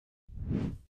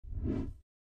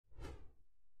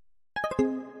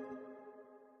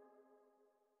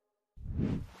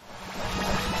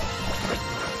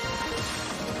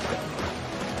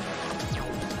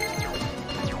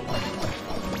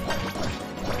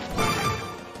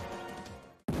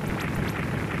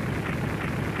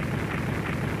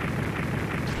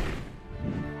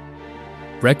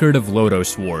Record of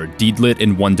Lodoss War, Deedlit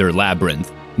In Wonder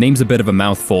Labyrinth. Name's a bit of a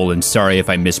mouthful and sorry if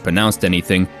I mispronounced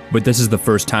anything, but this is the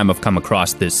first time I've come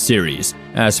across this series.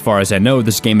 As far as I know,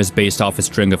 this game is based off a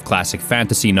string of classic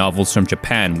fantasy novels from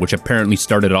Japan, which apparently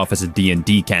started off as a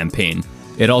D&D campaign.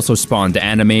 It also spawned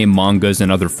anime, mangas,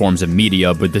 and other forms of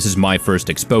media, but this is my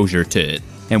first exposure to it.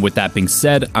 And with that being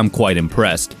said, I'm quite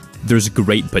impressed. There's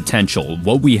great potential.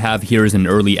 What we have here is an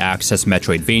early access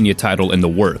Metroidvania title in the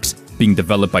works, being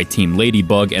developed by Team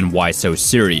Ladybug and Why So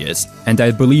Serious. And I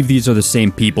believe these are the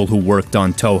same people who worked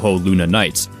on Touhou Luna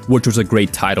Nights, which was a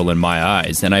great title in my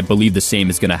eyes, and I believe the same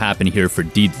is gonna happen here for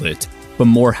Deedlit. But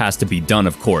more has to be done,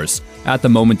 of course. At the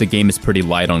moment, the game is pretty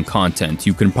light on content.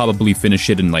 You can probably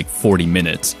finish it in like 40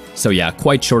 minutes. So yeah,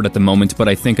 quite short at the moment, but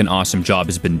I think an awesome job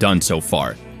has been done so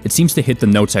far. It seems to hit the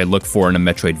notes I look for in a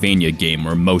Metroidvania game,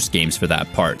 or most games for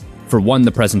that part. For one,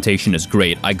 the presentation is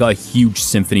great. I got huge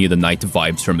Symphony of the Night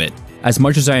vibes from it. As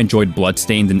much as I enjoyed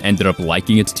Bloodstained and ended up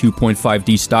liking its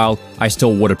 2.5D style, I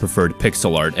still would have preferred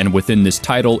pixel art, and within this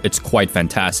title, it's quite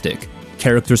fantastic.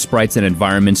 Character sprites and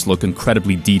environments look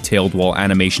incredibly detailed, while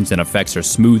animations and effects are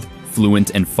smooth,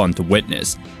 fluent, and fun to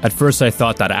witness. At first I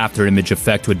thought that after image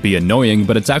effect would be annoying,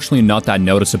 but it's actually not that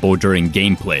noticeable during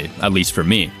gameplay, at least for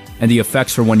me. And the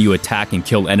effects for when you attack and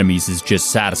kill enemies is just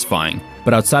satisfying.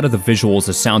 But outside of the visuals,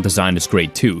 the sound design is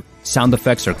great too. Sound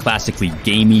effects are classically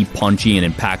gamey, punchy,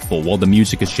 and impactful, while the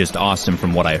music is just awesome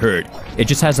from what I heard. It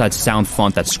just has that sound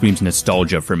font that screams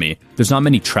nostalgia for me. There's not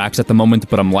many tracks at the moment,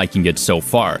 but I'm liking it so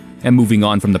far. And moving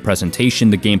on from the presentation,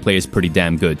 the gameplay is pretty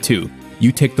damn good too.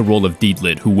 You take the role of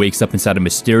Deedlit, who wakes up inside a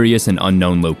mysterious and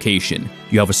unknown location.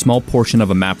 You have a small portion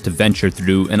of a map to venture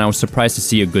through, and I was surprised to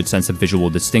see a good sense of visual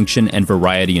distinction and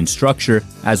variety in structure,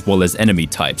 as well as enemy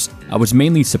types. I was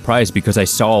mainly surprised because I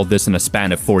saw all this in a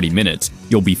span of 40 minutes.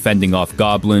 You'll be fending off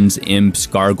goblins, imps,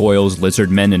 gargoyles,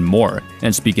 lizardmen, and more.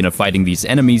 And speaking of fighting these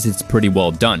enemies, it's pretty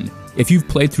well done. If you've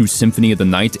played through Symphony of the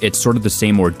Night, it's sort of the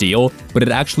same ordeal, but it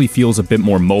actually feels a bit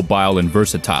more mobile and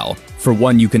versatile. For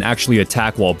one, you can actually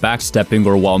attack while backstepping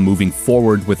or while moving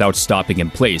forward without stopping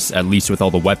in place, at least with all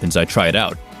the weapons I tried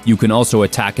out. You can also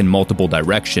attack in multiple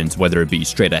directions, whether it be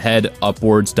straight ahead,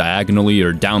 upwards, diagonally,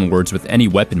 or downwards with any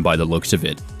weapon by the looks of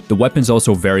it. The weapons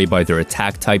also vary by their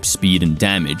attack type, speed, and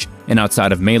damage, and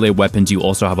outside of melee weapons you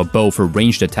also have a bow for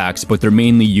ranged attacks, but they're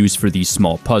mainly used for these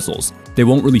small puzzles. They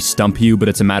won't really stump you, but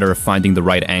it's a matter of finding the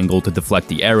right angle to deflect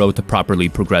the arrow to properly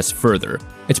progress further.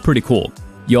 It's pretty cool.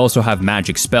 You also have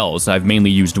magic spells. I've mainly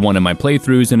used one in my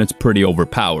playthroughs and it's pretty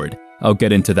overpowered. I'll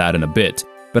get into that in a bit.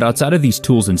 But outside of these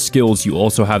tools and skills, you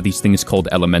also have these things called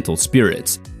elemental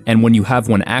spirits. And when you have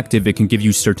one active, it can give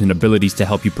you certain abilities to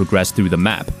help you progress through the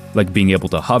map, like being able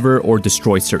to hover or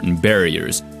destroy certain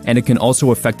barriers. And it can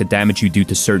also affect the damage you do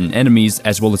to certain enemies,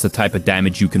 as well as the type of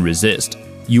damage you can resist.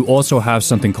 You also have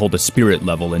something called a spirit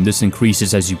level, and this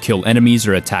increases as you kill enemies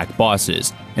or attack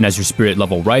bosses. And as your spirit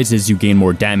level rises, you gain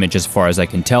more damage as far as I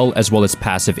can tell, as well as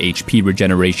passive HP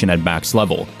regeneration at max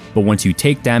level. But once you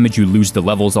take damage, you lose the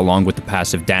levels along with the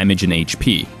passive damage and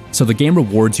HP. So the game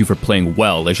rewards you for playing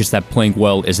well, it's just that playing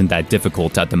well isn't that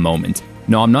difficult at the moment.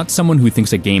 No, I'm not someone who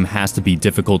thinks a game has to be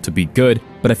difficult to be good,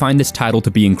 but I find this title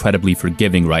to be incredibly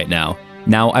forgiving right now.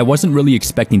 Now, I wasn't really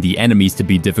expecting the enemies to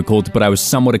be difficult, but I was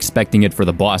somewhat expecting it for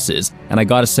the bosses, and I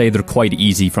gotta say they're quite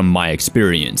easy from my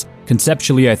experience.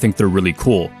 Conceptually, I think they're really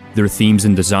cool. Their themes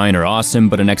and design are awesome,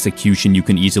 but in execution you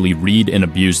can easily read and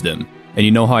abuse them. And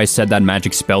you know how I said that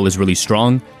magic spell is really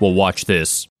strong? Well, watch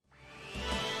this.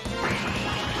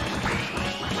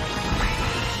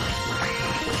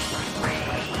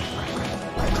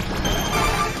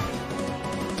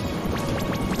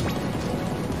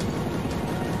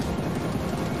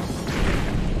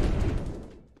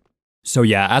 So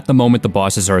yeah, at the moment the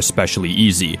bosses are especially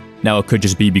easy. Now it could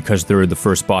just be because they're the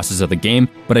first bosses of the game,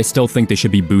 but I still think they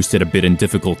should be boosted a bit in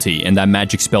difficulty, and that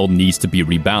magic spell needs to be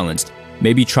rebalanced.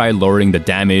 Maybe try lowering the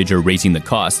damage or raising the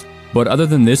cost. But other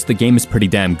than this, the game is pretty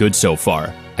damn good so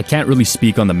far. I can't really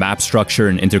speak on the map structure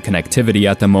and interconnectivity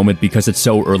at the moment because it's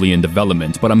so early in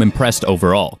development, but I'm impressed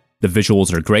overall. The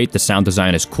visuals are great, the sound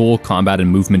design is cool, combat and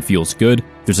movement feels good,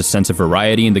 there's a sense of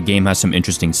variety, and the game has some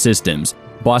interesting systems.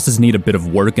 Bosses need a bit of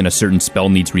work and a certain spell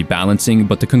needs rebalancing,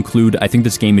 but to conclude, I think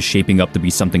this game is shaping up to be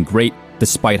something great,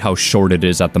 despite how short it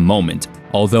is at the moment.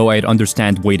 Although I'd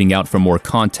understand waiting out for more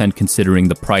content considering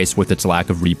the price with its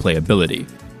lack of replayability.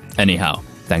 Anyhow,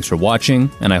 thanks for watching,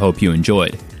 and I hope you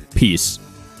enjoyed. Peace.